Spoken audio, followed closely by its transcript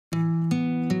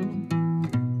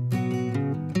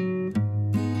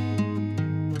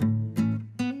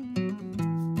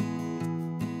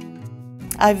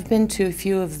I've been to a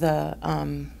few of the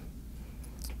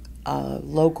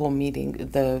local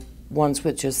meetings, the ones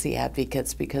with just the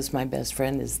advocates, because my best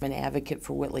friend is an advocate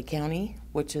for Whitley County,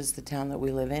 which is the town that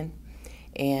we live in,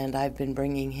 and I've been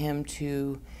bringing him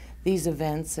to these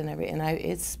events and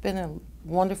it's been a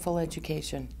wonderful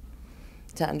education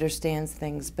to understand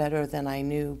things better than I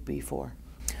knew before.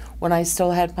 When I still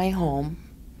had my home,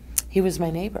 he was my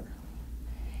neighbor,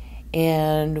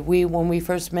 and when we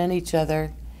first met each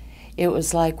other, it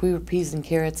was like we were peas and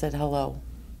carrots at hello.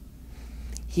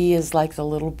 He is like the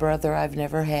little brother I've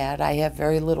never had. I have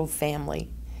very little family.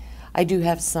 I do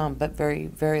have some, but very,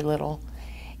 very little.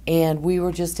 And we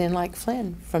were just in like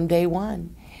Flynn from day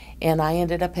one. And I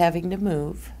ended up having to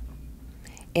move.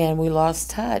 And we lost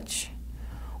touch.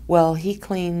 Well, he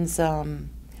cleans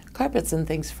carpets and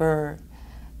things for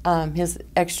his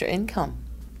extra income,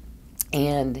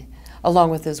 and along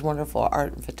with his wonderful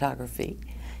art and photography.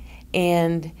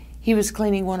 And he was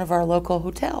cleaning one of our local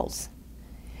hotels.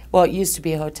 Well, it used to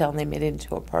be a hotel, and they made it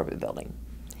into an apartment building.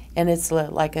 And it's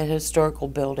like a historical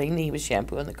building. He was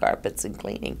shampooing the carpets and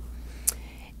cleaning.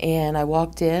 And I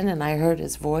walked in, and I heard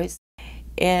his voice.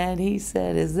 And he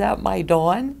said, "Is that my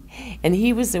Dawn?" And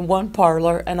he was in one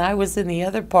parlor, and I was in the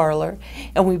other parlor.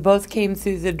 And we both came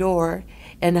through the door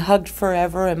and hugged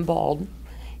forever and bawled.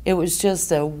 It was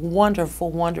just a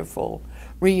wonderful, wonderful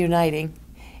reuniting.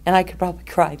 And I could probably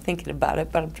cry thinking about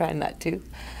it, but I'm trying not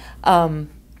to.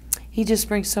 He just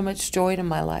brings so much joy to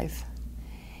my life.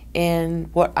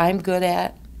 And what I'm good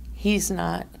at, he's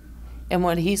not. And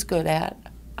what he's good at,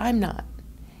 I'm not.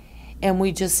 And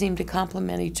we just seem to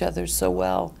complement each other so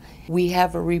well. We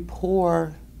have a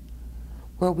rapport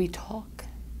where we talk.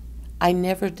 I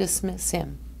never dismiss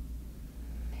him.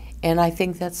 And I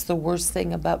think that's the worst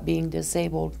thing about being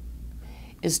disabled,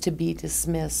 is to be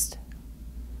dismissed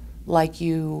like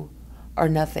you are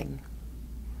nothing.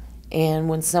 And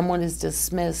when someone is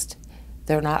dismissed,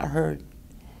 they're not heard.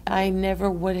 I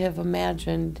never would have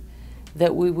imagined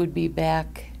that we would be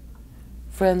back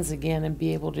friends again and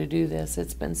be able to do this.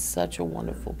 It's been such a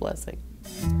wonderful blessing.